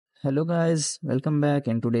Hello guys, welcome back.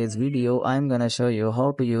 In today's video, I'm gonna show you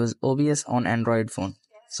how to use OBS on Android phone.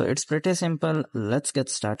 So it's pretty simple. Let's get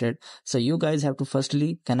started. So you guys have to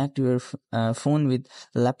firstly connect your phone with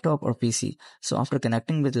laptop or PC. So after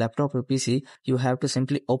connecting with laptop or PC, you have to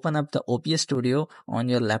simply open up the OBS Studio on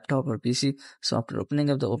your laptop or PC. So after opening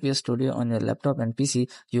up the OBS Studio on your laptop and PC,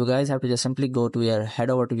 you guys have to just simply head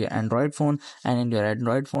over to your Android phone, and in your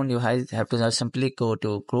Android phone, you guys have to just simply go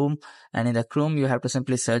to Chrome, and in the Chrome you have to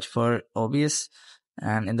simply search for OBS,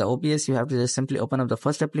 and in the OBS you have to just simply open up the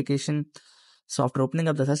first application. So after opening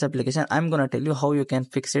up the first application, I'm gonna tell you how you can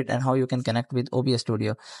fix it and how you can connect with OBS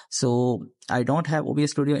Studio. So I don't have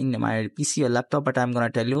OBS Studio in my PC or laptop, but I'm gonna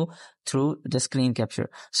tell you through the screen capture.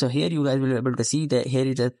 So here you guys will be able to see that here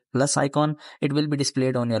is a plus icon. It will be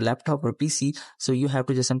displayed on your laptop or PC. So you have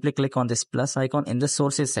to just simply click on this plus icon in the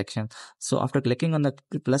sources section. So after clicking on the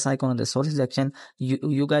plus icon on the sources section,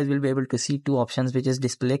 you guys will be able to see two options, which is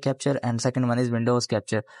display capture and second one is Windows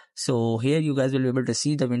capture. So here you guys will be able to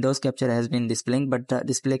see the Windows capture has been displaying, but the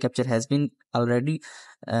display capture has been already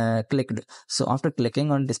clicked. So after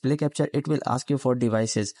clicking on display capture, it will ask you for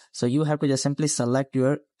devices. So you have to just simply select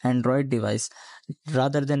your Android device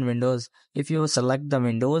rather than Windows. If you select the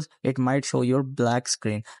Windows, it might show your black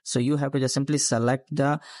screen. So you have to just simply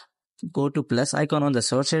go to plus icon on the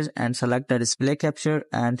sources and select the display capture,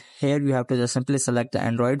 and here you have to just simply select the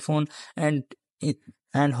Android phone and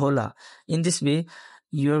Hola. In this way,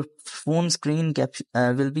 your phone screen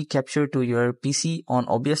will be captured to your PC on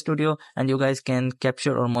OBS Studio, and you guys can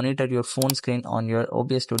capture or monitor your phone screen on your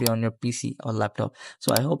OBS Studio on your PC or laptop.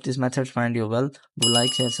 So I hope this method find you well. Do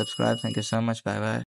like, share, subscribe. Thank you so much. Bye bye.